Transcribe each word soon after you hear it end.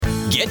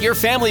Get your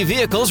family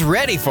vehicles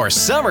ready for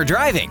summer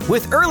driving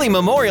with early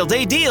Memorial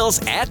Day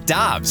deals at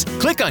Dobbs.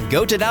 Click on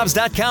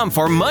GoToDobbs.com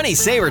for money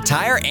saver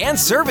tire and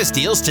service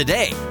deals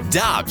today.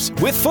 Dobbs,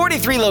 with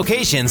 43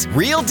 locations,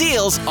 real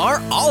deals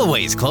are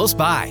always close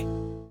by.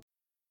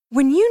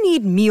 When you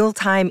need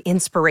mealtime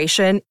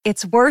inspiration,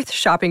 it's worth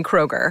shopping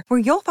Kroger, where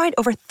you'll find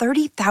over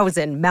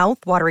 30,000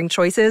 mouth-watering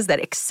choices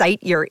that excite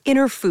your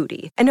inner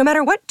foodie. And no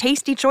matter what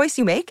tasty choice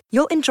you make,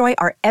 you'll enjoy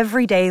our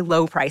everyday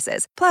low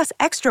prices, plus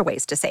extra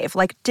ways to save,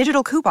 like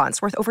digital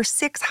coupons worth over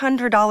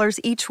 $600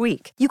 each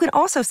week. You can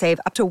also save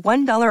up to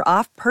 $1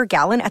 off per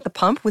gallon at the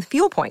pump with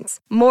fuel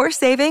points. More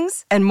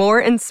savings and more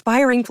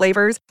inspiring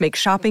flavors make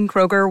shopping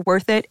Kroger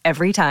worth it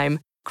every time.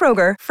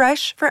 Kroger,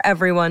 fresh for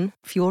everyone.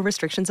 Fuel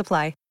restrictions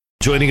apply.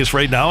 Joining us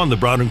right now on the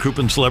Brown and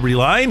Crouppen Celebrity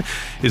Line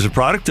is a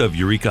product of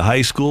Eureka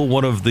High School,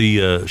 one of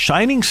the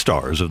shining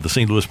stars of the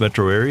St. Louis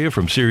metro area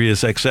from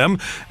Sirius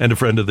XM, and a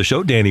friend of the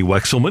show, Danny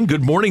Wexelman.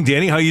 Good morning,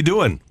 Danny. How you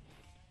doing?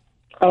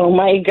 Oh,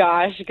 my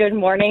gosh. Good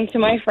morning to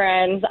my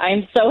friends.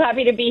 I'm so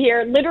happy to be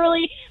here.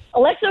 Literally,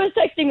 Alexa was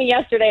texting me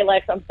yesterday,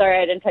 Lex, I'm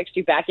sorry I didn't text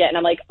you back yet. And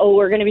I'm like, oh,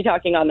 we're going to be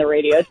talking on the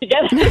radio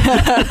together.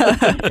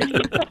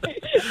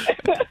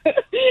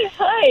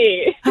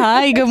 Hi.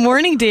 Hi, good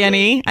morning,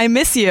 Danny. I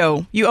miss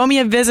you. You owe me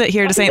a visit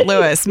here to St.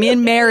 Louis. Me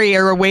and Mary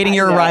are awaiting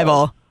your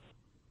arrival.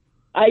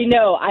 I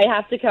know. I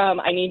have to come.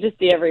 I need to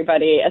see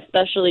everybody,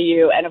 especially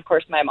you. And, of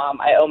course, my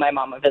mom. I owe my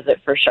mom a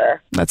visit for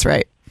sure. That's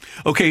right.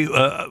 Okay,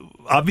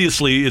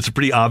 obviously, it's a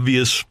pretty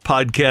obvious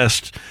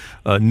podcast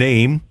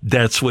name.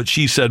 That's what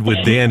she said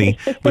with Danny.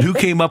 But who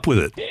came up with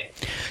it?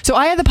 So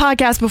I had the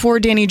podcast before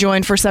Danny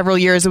joined for several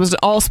years. It was an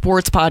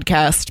all-sports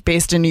podcast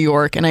based in New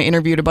York, and I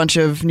interviewed a bunch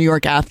of New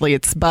York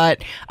athletes.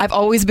 But I've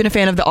always been a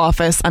fan of The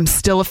Office. I'm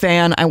still a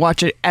fan. I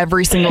watch it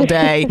every single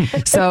day.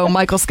 So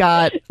Michael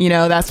Scott,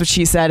 that's what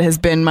she said, has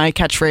been my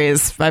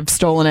catchphrase. I've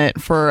stolen it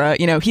for,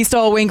 he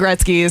stole Wayne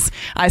Gretzky's,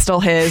 I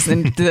stole his,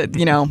 and,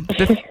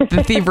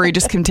 the thievery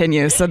just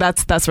continues. So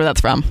that's where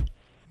that's from.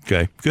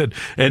 Okay, good.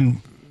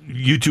 And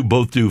you two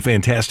both do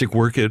fantastic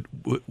work at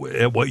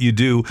what you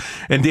do.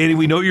 And Danny,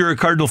 we know you're a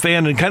Cardinal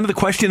fan, and kind of the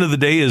question of the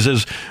day is,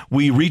 as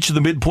we reach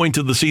the midpoint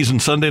of the season,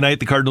 Sunday night,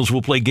 the Cardinals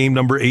will play game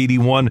number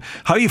 81.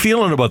 How are you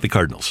feeling about the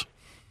Cardinals?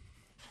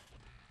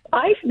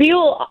 I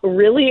feel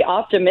really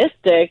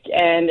optimistic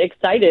and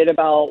excited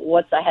about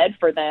what's ahead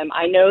for them.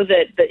 I know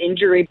that the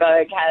injury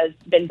bug has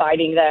been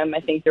biting them, I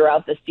think,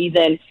 throughout the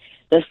season.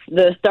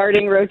 The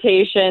starting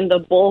rotation, the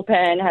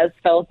bullpen has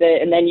felt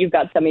it, and then you've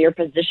got some of your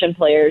position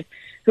players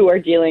who are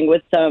dealing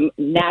with some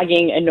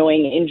nagging,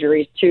 annoying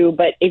injuries too.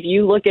 But if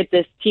you look at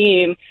this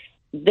team,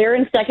 they're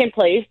in second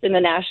place in the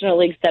National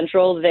League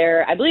Central.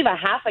 They're, I believe, a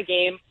half a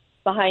game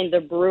behind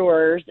the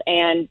Brewers,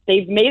 and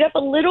they've made up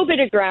a little bit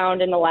of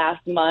ground in the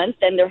last month,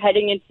 and they're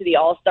heading into the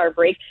All-Star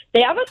break.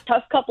 They have a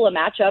tough couple of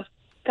matchups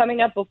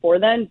coming up before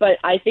then, but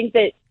I think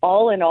that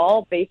all in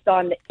all, based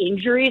on the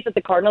injuries that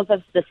the Cardinals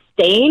have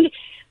sustained,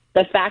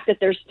 the fact that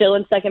they're still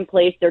in second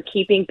place, they're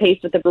keeping pace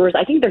with the Brewers.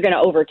 I think they're going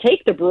to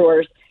overtake the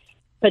Brewers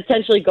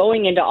potentially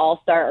going into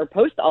All-Star or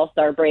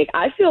post-All-Star break.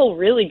 I feel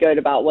really good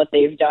about what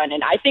they've done,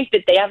 and I think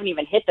that they haven't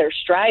even hit their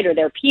stride or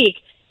their peak,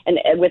 and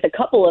with a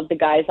couple of the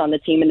guys on the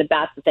team and the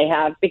bats that they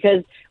have,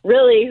 because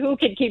really, who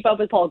could keep up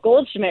with Paul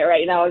Goldschmidt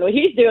right now and what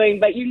he's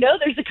doing? But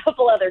there's a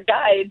couple other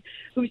guys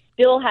who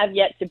still have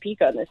yet to peak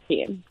on this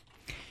team.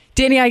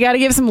 Danny, I got to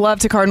give some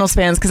love to Cardinals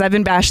fans because I've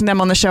been bashing them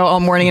on the show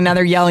all morning and now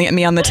they're yelling at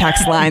me on the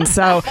text line.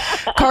 So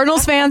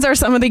Cardinals fans are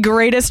some of the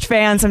greatest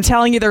fans. I'm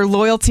telling you, their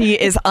loyalty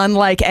is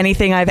unlike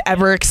anything I've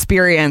ever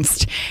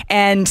experienced.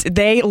 And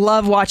they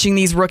love watching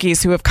these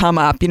rookies who have come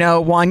up.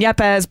 Juan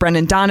Yepez,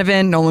 Brendan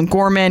Donovan, Nolan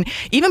Gorman,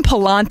 even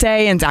Palante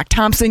and Zach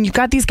Thompson. You've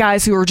got these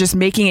guys who are just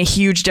making a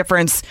huge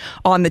difference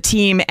on the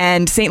team,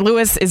 and St.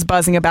 Louis is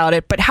buzzing about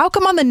it. But how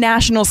come on the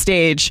national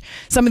stage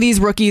some of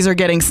these rookies are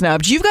getting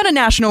snubbed? You've got a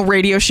national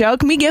radio show.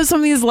 Can we give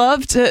some more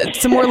love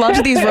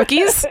to these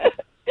rookies?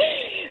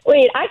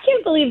 Wait, I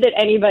can't believe that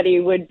anybody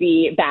would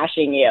be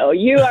bashing you.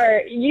 You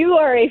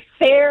are a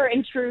fair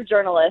and true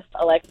journalist,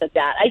 Alexa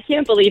Dat. I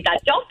can't believe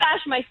that. Don't bash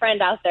my friend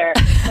out there.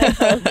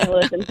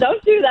 Listen,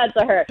 don't do that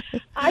to her.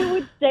 I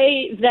would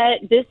say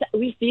that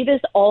we see this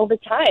all the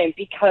time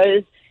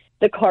because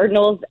the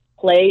Cardinals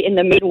play in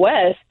the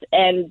Midwest,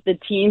 and the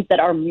teams that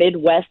are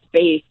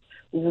Midwest-based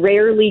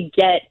rarely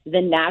get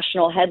the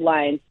national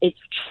headlines. It's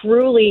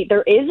truly,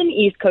 there is an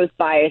East Coast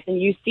bias, and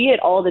you see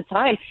it all the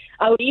time.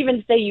 I would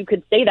even say you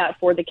could say that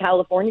for the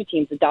California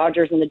teams, the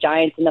Dodgers and the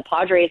Giants and the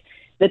Padres,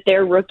 that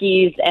their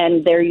rookies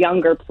and their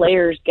younger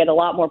players get a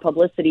lot more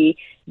publicity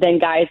than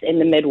guys in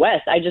the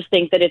Midwest. I just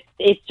think that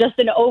it's just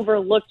an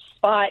overlooked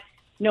spot,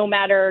 no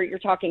matter you're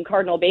talking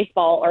Cardinal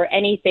baseball or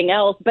anything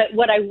else. But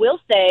what I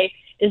will say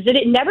is that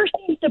it never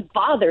seems to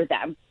bother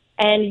them.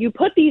 And you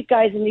put these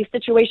guys in these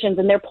situations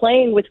and they're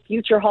playing with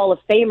future Hall of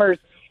Famers,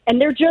 and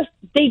they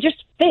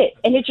just fit,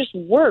 and it just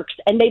works.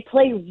 And they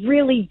play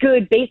really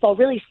good baseball,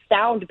 really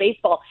sound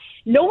baseball.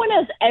 No one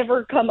has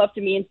ever come up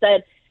to me and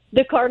said,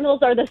 the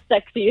Cardinals are the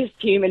sexiest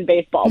team in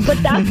baseball,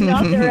 but that's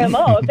not their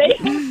MO.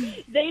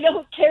 They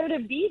don't care to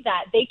be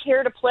that. They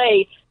care to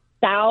play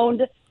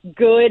sound,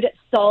 good,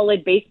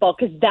 solid baseball,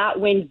 because that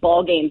wins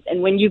ball games.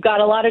 And when you've got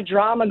a lot of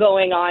drama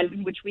going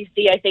on, which we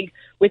see, I think,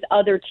 with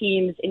other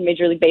teams in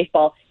Major League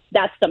Baseball,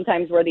 that's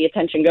sometimes where the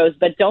attention goes.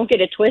 But don't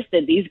get it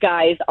twisted. These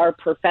guys are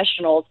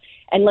professionals.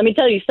 And let me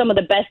tell you, some of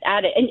the best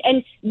at it.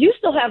 And you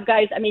still have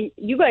guys, I mean,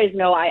 you guys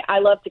know I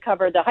love to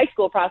cover the high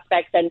school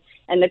prospects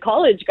and the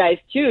college guys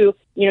too.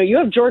 You know, you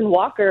have Jordan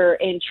Walker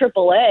in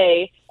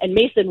AAA and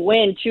Mason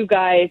Wynn, two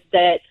guys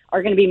that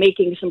are going to be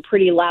making some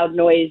pretty loud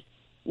noise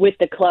with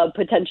the club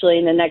potentially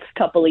in the next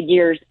couple of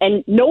years.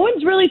 And no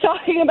one's really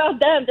talking about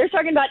them. They're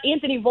talking about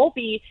Anthony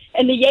Volpe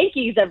and the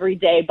Yankees every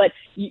day. But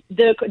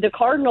the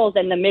Cardinals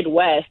and the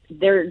Midwest,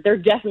 they're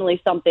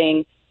definitely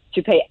something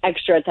to pay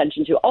extra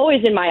attention to.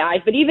 Always in my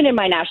eyes, but even in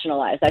my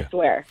national eyes, I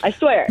swear.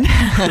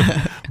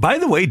 By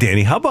the way,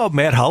 Danny, how about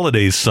Matt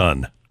Holliday's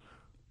son?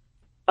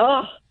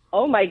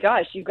 Oh my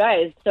gosh, you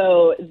guys.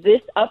 So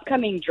this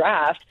upcoming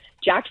draft,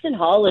 Jackson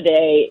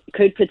Holliday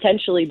could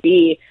potentially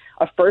be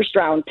a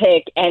first-round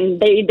pick.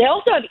 And they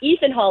also have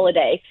Ethan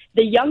Holliday,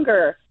 the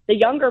younger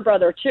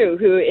brother, too,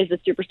 who is a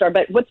superstar.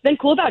 But what's been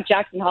cool about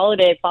Jackson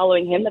Holliday,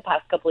 following him the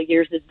past couple of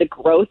years, is the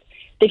growth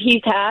that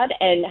he's had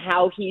and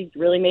how he's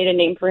really made a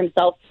name for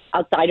himself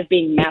outside of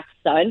being Matt's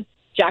son.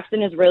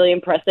 Jackson is really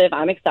impressive.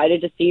 I'm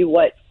excited to see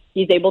what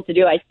he's able to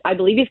do. I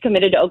believe he's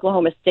committed to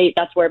Oklahoma State.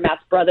 That's where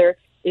Matt's brother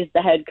is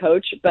the head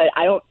coach, but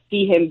I don't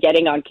see him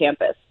getting on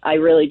campus. I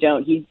really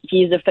don't.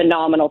 He's a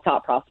phenomenal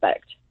top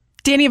prospect.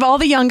 Danny, of all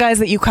the young guys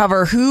that you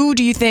cover, who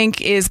do you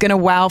think is going to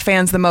wow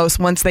fans the most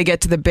once they get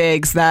to the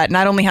bigs, that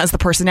not only has the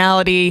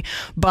personality,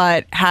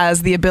 but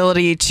has the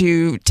ability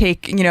to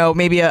take, you know,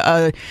 maybe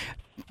a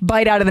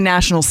bite out of the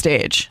national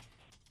stage?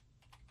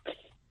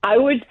 I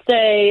would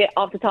say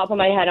off the top of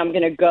my head, I'm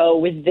going to go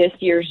with this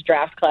year's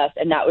draft class,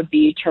 and that would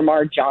be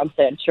Termarr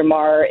Johnson.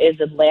 Termarr is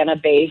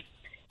Atlanta-based,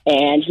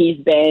 and he's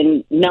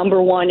been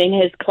number one in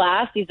his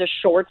class. He's a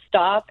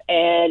shortstop,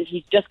 and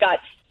he's just got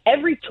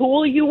every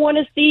tool you want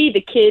to see.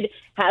 The kid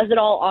has it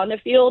all on the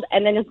field,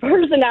 and then his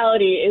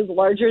personality is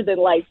larger than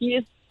life. He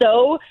is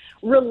so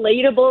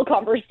relatable,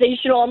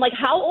 conversational. I'm like,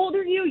 how old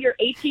are you? You're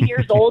 18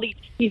 years old.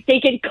 He's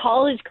taken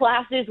college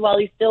classes while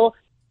he's still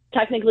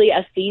technically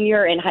a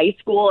senior in high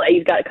school.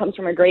 Comes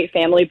from a great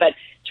family, but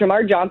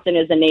Termarr Johnson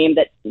is a name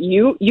that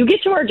you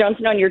get Termarr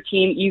Johnson on your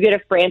team, you get a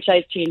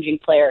franchise-changing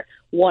player.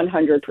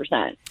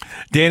 100%.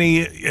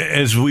 Danny,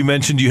 as we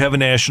mentioned, you have a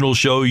national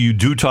show. You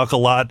do talk a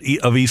lot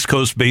of East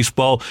Coast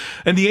baseball,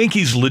 and the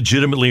Yankees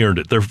legitimately earned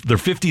it. They're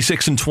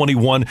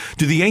 56-21.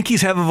 Do the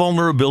Yankees have a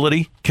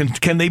vulnerability?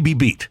 Can they be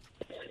beat?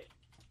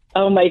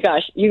 Oh my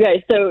gosh, you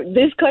guys. So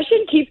this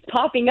question keeps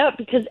popping up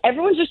because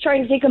everyone's just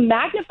trying to take a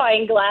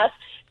magnifying glass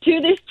to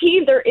this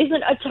team. There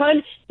isn't a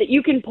ton that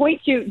you can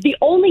point to. The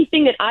only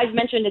thing that I've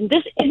mentioned, and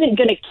this isn't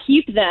going to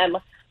keep them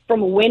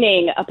from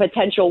winning a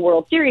potential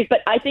World Series, but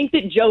I think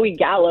that Joey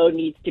Gallo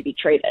needs to be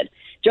traded.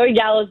 Joey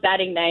Gallo's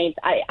batting ninth.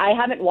 I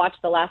haven't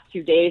watched the last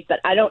 2 days, but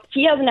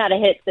he hasn't had a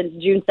hit since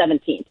June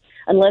 17th,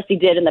 unless he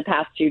did in the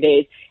past 2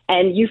 days.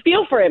 And you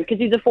feel for him because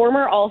he's a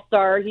former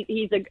All-Star.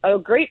 He's a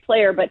great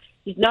player, but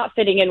he's not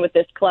fitting in with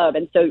this club.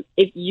 And so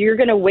if you're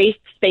going to waste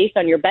space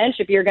on your bench,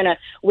 if you're going to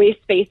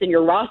waste space in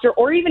your roster,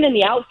 or even in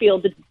the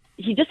outfield,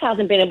 he just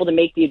hasn't been able to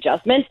make the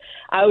adjustments.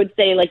 I would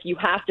say, like, you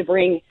have to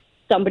bring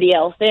somebody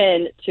else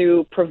in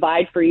to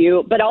provide for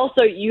you. But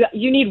also, you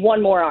need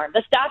one more arm.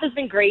 The staff has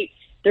been great.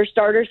 Their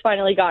starters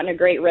finally gotten a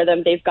great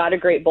rhythm. They've got a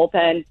great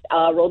bullpen.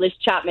 Roldis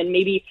Chapman,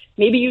 maybe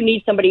you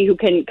need somebody who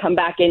can come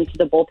back into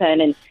the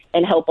bullpen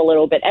and help a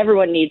little bit.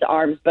 Everyone needs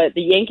arms, but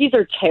the Yankees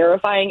are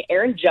terrifying.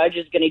 Aaron Judge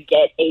is going to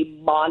get a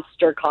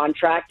monster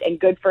contract, and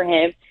good for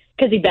him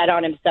because he bet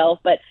on himself.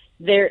 But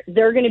they're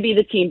going to be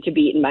the team to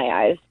beat in my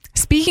eyes.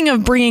 Speaking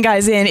of bringing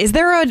guys in, is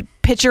there a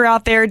pitcher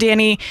out there,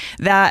 Danny,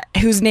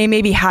 whose name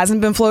maybe hasn't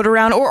been floated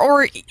around,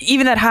 or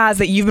even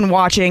that you've been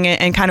watching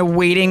and kind of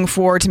waiting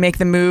for to make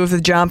the move,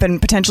 the jump, and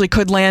potentially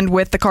could land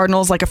with the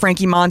Cardinals, like a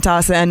Frankie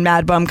Montas and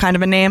Mad Bum kind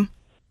of a name?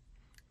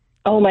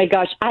 Oh my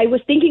gosh, I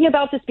was thinking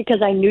about this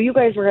because I knew you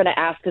guys were going to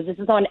ask, because this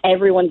is on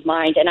everyone's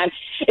mind, and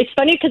it's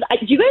funny because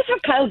do you guys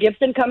have Kyle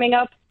Gibson coming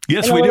up?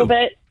 Yes, in a we little do.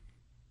 Bit?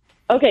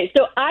 Okay,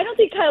 so I don't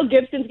think Kyle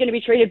Gibson's going to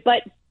be traded,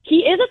 but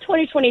he is a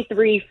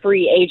 2023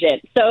 free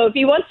agent. So if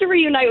he wants to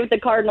reunite with the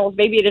Cardinals,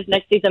 maybe it is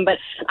next season, but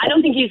I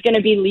don't think he's going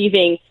to be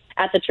leaving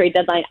at the trade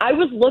deadline. I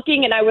was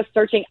looking and I was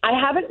searching. I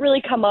haven't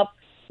really come up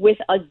with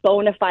a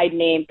bona fide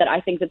name that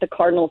I think that the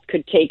Cardinals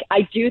could take.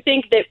 I do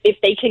think that if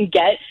they can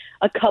get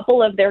a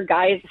couple of their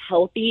guys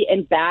healthy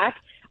and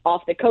back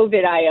off the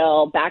COVID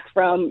IL, back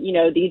from,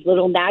 these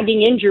little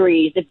nagging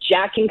injuries, if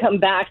Jack can come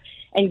back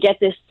and get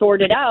this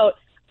sorted out,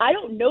 I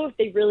don't know if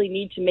they really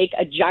need to make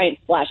a giant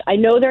splash. I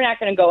know they're not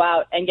going to go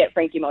out and get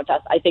Frankie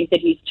Montas. I think that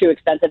he's too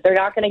expensive. They're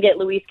not going to get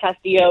Luis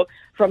Castillo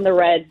from the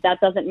Reds.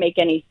 That doesn't make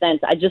any sense.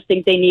 I just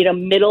think they need a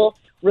middle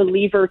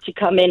reliever to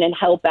come in and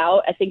help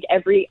out. I think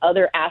every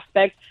other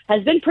aspect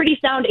has been pretty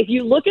sound. If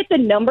you look at the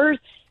numbers,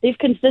 they've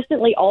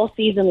consistently all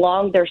season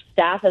long, their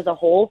staff as a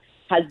whole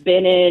has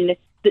been in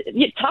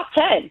top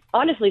 10.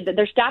 Honestly,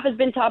 their staff has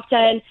been top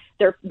 10.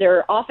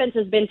 Their offense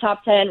has been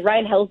top 10.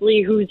 Ryan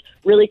Helsley, who's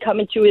really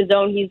coming to his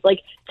own, he's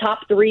like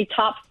top 3,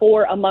 top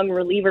 4 among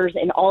relievers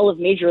in all of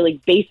Major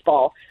League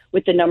Baseball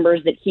with the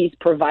numbers that he's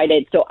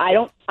provided. So I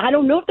don't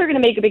know if they're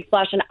going to make a big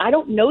splash, and I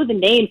don't know the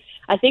name.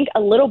 I think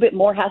a little bit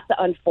more has to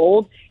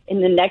unfold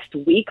in the next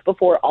week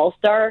before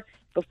All-Star,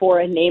 before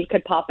a name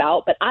could pop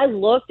out. But I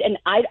looked, and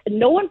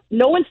no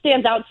one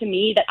stands out to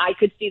me that I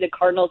could see the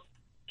Cardinals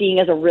seeing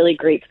as a really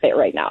great fit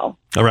right now.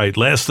 All right,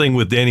 last thing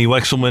with Danny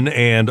Wexelman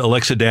and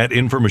Alexa Dat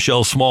in for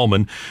Michelle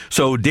Smallman.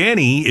 So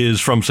Danny is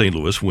from St.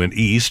 Louis, went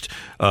east.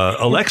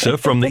 Alexa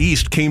from the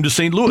east came to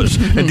St. Louis.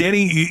 And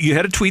Danny, you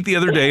had a tweet the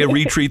other day, a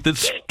retweet that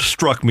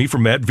struck me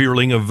from Matt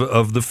Vierling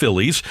of the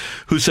Phillies,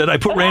 who said, I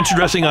put ranch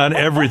dressing on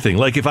everything.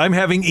 Like if I'm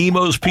having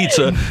Emo's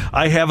Pizza,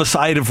 I have a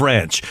side of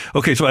ranch.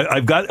 Okay, so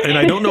I've got, and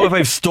I don't know if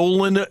I've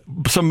stolen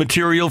some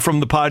material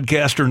from the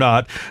podcast or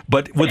not,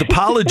 but with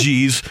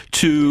apologies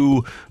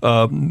to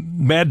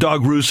Mad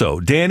Dog Russo,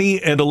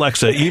 Danny and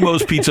Alexa,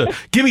 Emo's Pizza.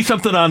 Give me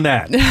something on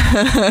that.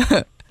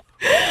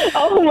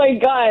 Oh my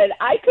God.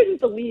 I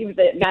couldn't believe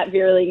that Matt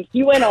Vierling,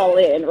 he went all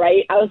in,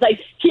 right? I was like,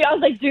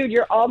 dude,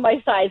 you're on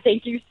my side.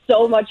 Thank you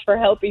so much for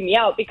helping me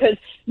out, because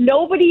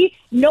nobody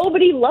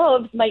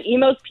loves my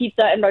Emo's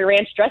Pizza and my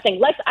ranch dressing.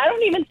 Lex, I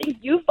don't even think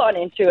you've gone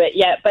into it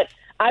yet, but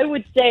I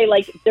would say,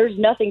 like, there's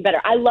nothing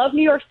better. I love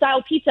New York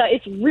style pizza.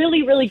 It's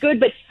really, really good,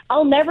 but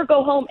I'll never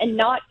go home and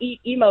not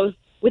eat Emo's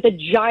with a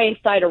giant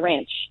side of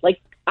ranch. Like,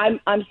 I'm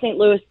St.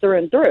 Louis through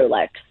and through,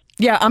 Lex.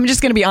 Yeah, I'm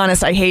just going to be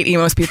honest. I hate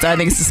Emo's Pizza. I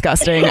think it's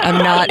disgusting. I'm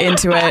not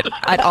into it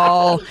at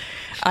all.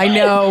 I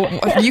know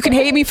you can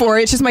hate me for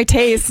it. It's just my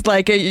taste.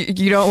 Like,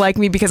 you don't like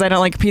me because I don't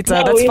like pizza.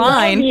 No, that's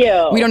fine. We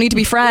don't need to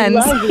be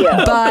friends.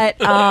 But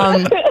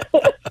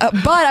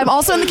I'm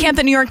also in the camp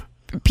that New York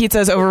pizza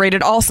is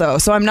overrated also.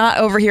 So I'm not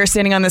over here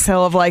standing on this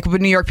hill of like,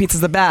 New York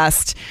pizza's the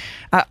best.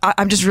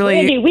 I'm just really...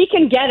 Randy, we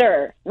can get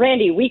her.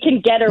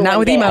 Not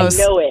with Emo's.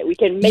 I know it. We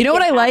can make You know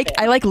what I happen. like?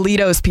 I like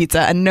Lito's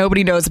Pizza, and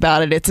nobody knows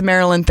about it. It's a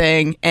Maryland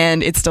thing,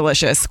 and it's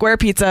delicious. Square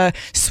pizza,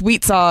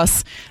 sweet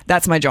sauce.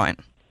 That's my joint.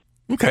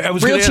 Okay, I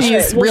was real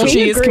cheese. Real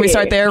cheese. Can we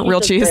start there? Real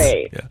cheese.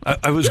 Yeah,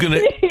 I was going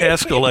to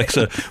ask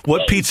Alexa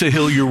what pizza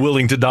hill you're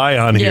willing to die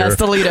on here. Yeah, it's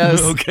the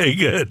Lito's. Okay,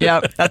 good.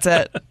 Yep, that's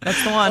it.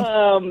 That's the one.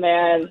 Oh,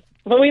 man.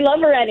 But we love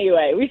her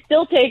anyway. We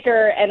still take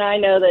her, and I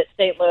know that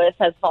St. Louis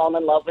has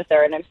fallen in love with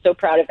her, and I'm so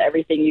proud of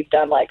everything you've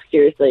done, Lex.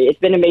 Seriously, it's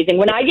been amazing.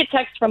 When I get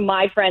texts from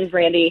my friends,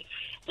 Randy,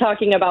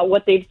 talking about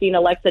what they've seen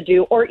Alexa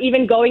do, or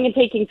even going and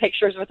taking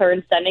pictures with her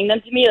and sending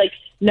them to me, like,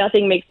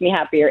 nothing makes me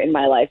happier in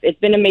my life. It's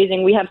been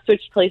amazing. We have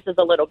switched places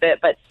a little bit,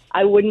 but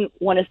I wouldn't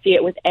want to see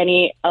it with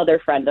any other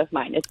friend of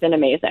mine. It's been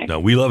amazing. No,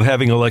 we love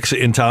having Alexa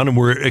in town, and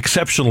we're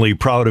exceptionally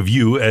proud of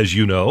you, as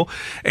you know,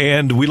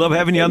 and we love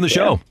having you on the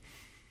show.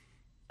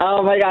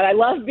 Oh, my God. I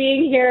love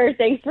being here.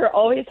 Thanks for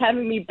always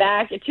having me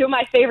back. And two of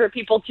my favorite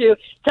people, too.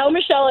 Tell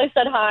Michelle I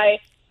said hi.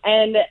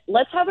 And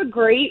let's have a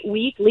great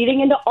week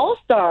leading into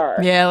All-Star.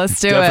 Yeah, let's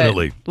do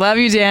Definitely. it. Love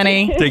you,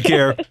 Danny. Take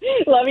care.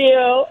 Love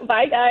you.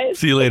 Bye, guys.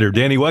 See you later.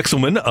 Danny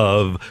Wexelman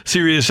of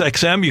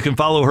SiriusXM. You can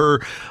follow her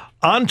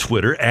on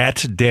Twitter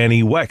at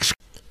Danny Wex.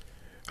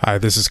 Hi,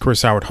 this is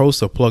Chris Howard,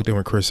 host of Plugged In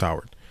with Chris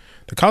Howard.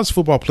 The College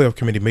Football Playoff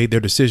Committee made their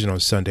decision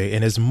on Sunday,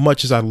 and as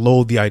much as I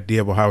loathe the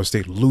idea of Ohio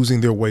State losing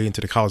their way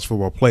into the College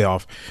Football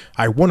Playoff,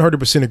 I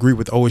 100% agree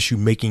with OSU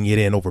making it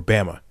in over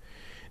Bama.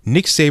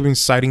 Nick Saban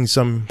citing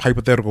some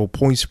hypothetical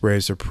point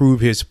spreads to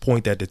prove his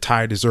point that the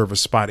Tide deserve a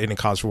spot in the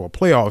College Football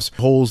Playoffs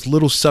holds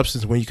little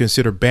substance when you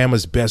consider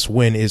Bama's best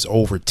win is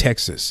over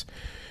Texas.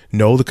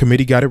 No, the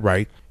committee got it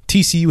right.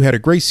 TCU had a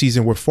great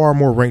season with far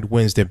more ranked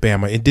wins than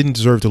Bama and didn't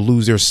deserve to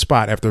lose their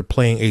spot after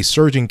playing a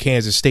surging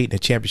Kansas State in a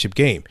championship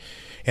game.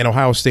 And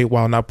Ohio State,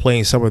 while not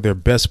playing some of their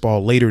best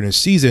ball later in the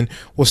season,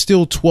 was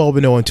still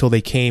 12-0 until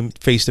they came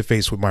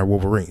face-to-face with my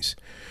Wolverines.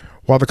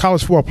 While the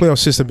college football playoff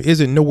system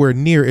isn't nowhere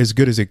near as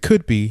good as it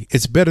could be,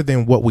 it's better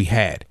than what we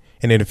had.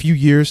 And in a few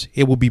years,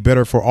 it will be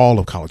better for all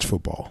of college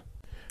football.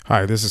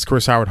 Hi, this is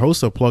Chris Howard,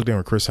 host of Plugged In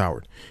with Chris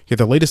Howard. Get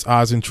the latest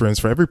odds and trends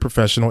for every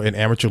professional and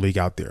amateur league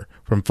out there.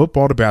 From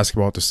football to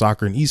basketball to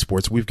soccer and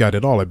esports, we've got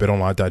it all at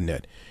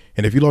betonline.net.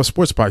 And if you love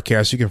sports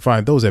podcasts, you can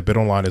find those at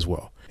BetOnline as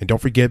well. And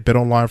don't forget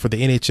BetOnline for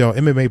the NHL,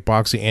 MMA,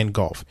 boxing, and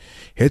golf.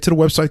 Head to the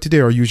website today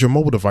or use your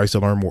mobile device to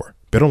learn more.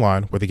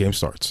 BetOnline, where the game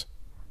starts.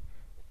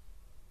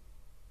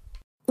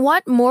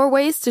 Want more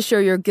ways to show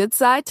your good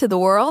side to the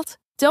world?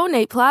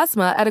 Donate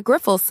plasma at a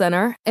Grifols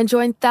Center and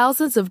join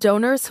thousands of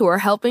donors who are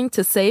helping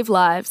to save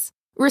lives.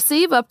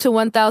 Receive up to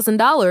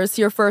 $1,000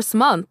 your first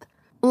month.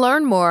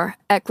 Learn more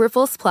at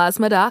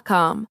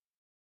grifolsplasma.com.